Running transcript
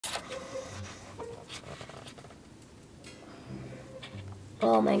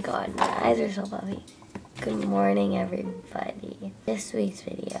Oh my god, my eyes are so puffy. Good morning, everybody. This week's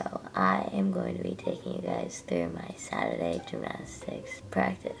video, I am going to be taking you guys through my Saturday gymnastics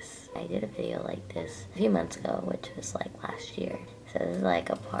practice. I did a video like this a few months ago, which was like last year. So this is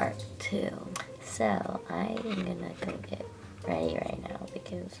like a part 2. So I am gonna go get ready right now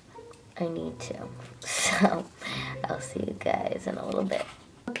because I need to. So I'll see you guys in a little bit.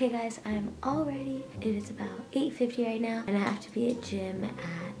 Okay guys, I'm all ready. It is about 8:50 right now and I have to be at gym at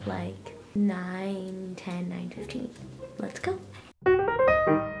like 9:10, 9:15. Let's go.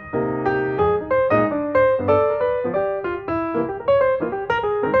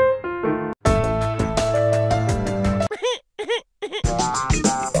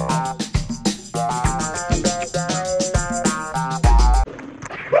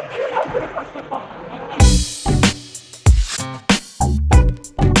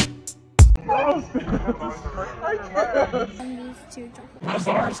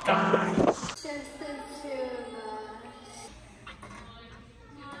 Bars, guys.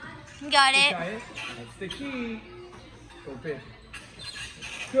 Got it. That's the key. Go big.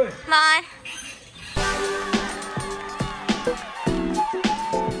 Good. Come on.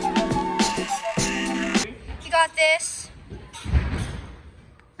 You got this.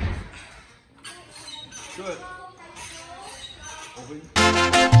 Good. Open.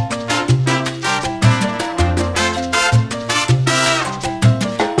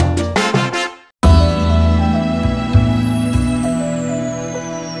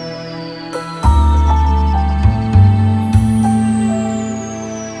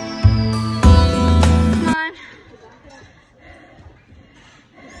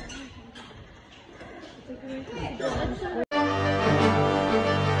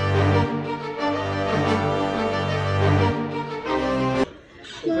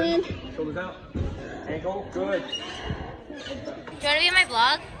 Shoulders out. Ankle. Good. Do you want to be in my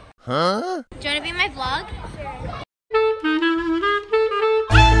vlog? Huh? Do you want to be in my vlog? Sure.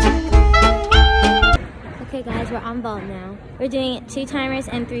 Okay guys, we're on vault now. We're doing 2 timers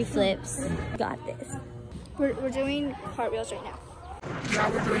and 3 flips. Got this. We're doing cartwheels right now. Now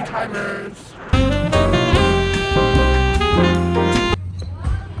we're doing timers.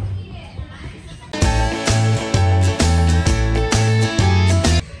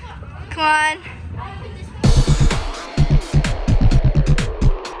 Come on.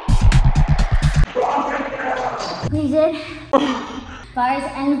 We did bars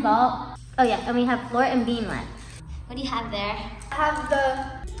and vault. Oh yeah, and we have floor and beam left. What do you have there? I have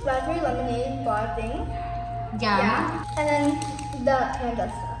the raspberry lemonade bar thing. Yum. Yeah. And then the panda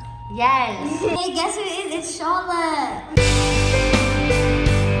stuff. Yes. Hey, guess who it is? It's Charlotte.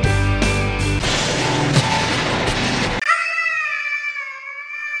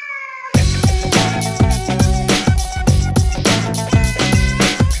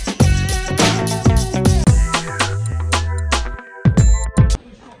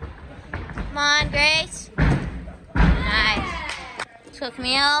 Come on, Grace. Nice. Let's go,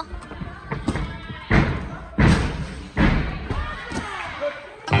 Camille.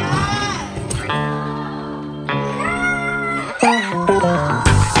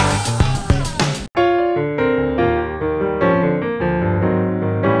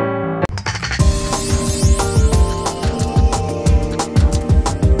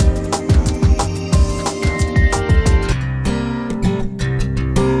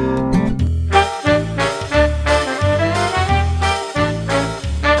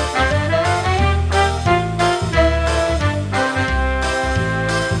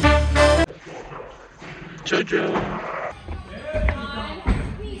 Jojo.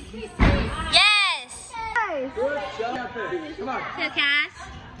 Yes! Good job. Come on. Good, Cass.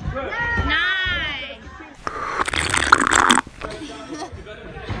 Good. Nice!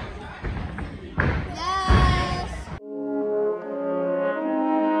 Yes!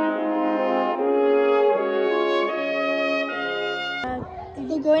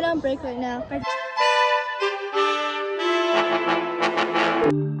 They're going on break right now.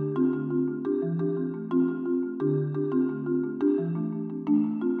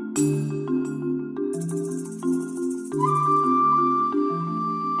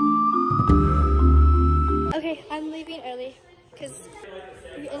 Okay, I'm leaving early because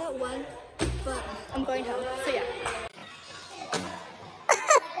we end at 1, but I'm going home, so yeah.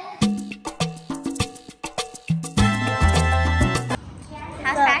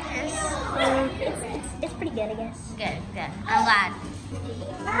 How's practice? It's pretty good, I guess. Good, good. I'm glad.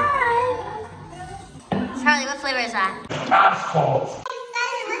 Bye! Charlie, what flavor is that? Asphalt.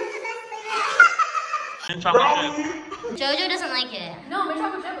 And chocolate chip. Jojo doesn't like it. No, my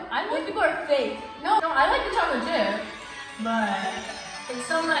chocolate chip. I think people are fake. No, I like the chocolate chip, but it's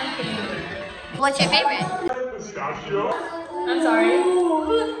still my favorite. What's your favorite? Pistachio. I'm sorry.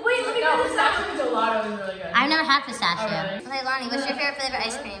 Wait, let me go. Pistachio gelato is really good. I've never had pistachio. Oh, really? Okay, Lonnie, what's your favorite flavor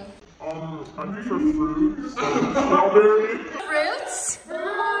ice cream? I think for fruits. Strawberry. Fruits?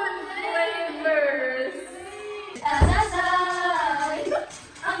 Flavors.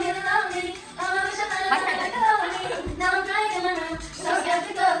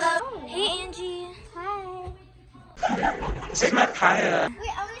 Hey, Angie. Hi. This is my Kaya. Wait,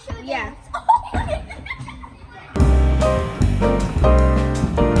 I want to show you. Yeah.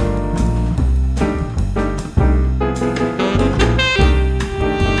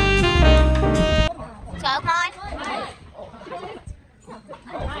 Go, come on.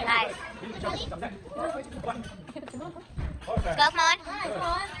 Nice. Go, come on. Come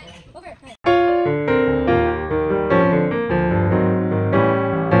on.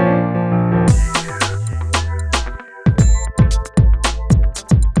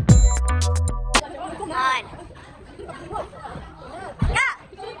 Yeah.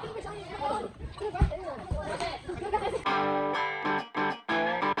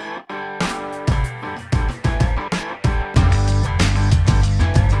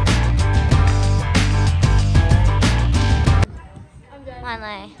 Come on,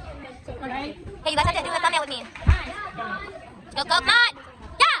 Lay. Hey, you guys have to do a thumbnail with me. Go, come on!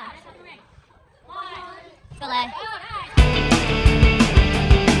 Yeah! Let's go, Lay.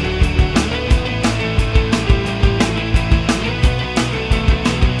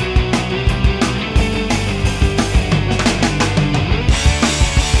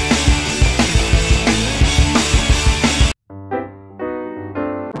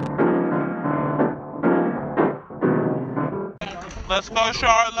 Let's go,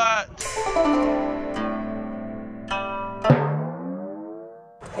 Charlotte.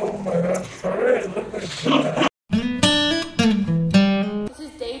 Oh my gosh, sorry. This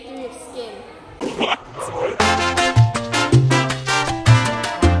is day 3 of skin. What?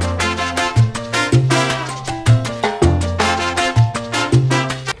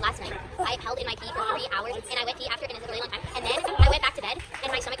 Last night, I held in my pee for 3 hours, and I went pee after, and it was a really long time. And then I went back to bed,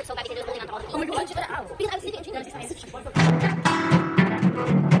 and my stomach was so bad because it was holding on to all the pee. Oh my god, check that out. Because I was sleeping and dreaming.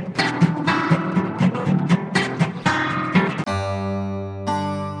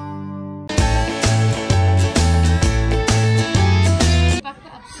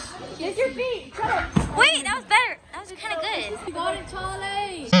 Here's your feet. Wait, that was better. That was kind of good. You got it,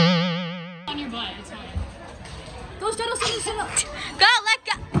 Charlie. On your butt, it's fine. Go, shuttle. Go, let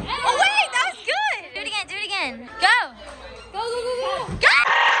go. Oh, wait, that was good. Do it again. Go. Go. Go.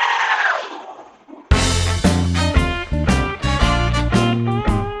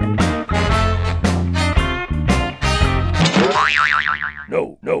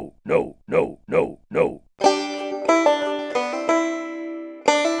 No, no, no, no, no, no.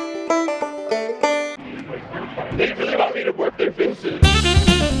 They really want me to work their faces.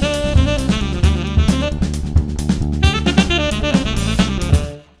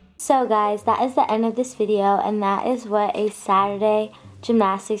 So guys, that is the end of this video, and that is what a Saturday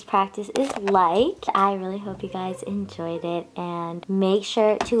gymnastics practice is like. I really hope you guys enjoyed it, and make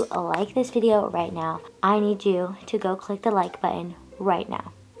sure to like this video right now. I need you to go click the like button right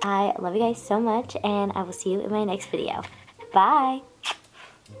now. I love you guys so much, and I will see you in my next video. Bye!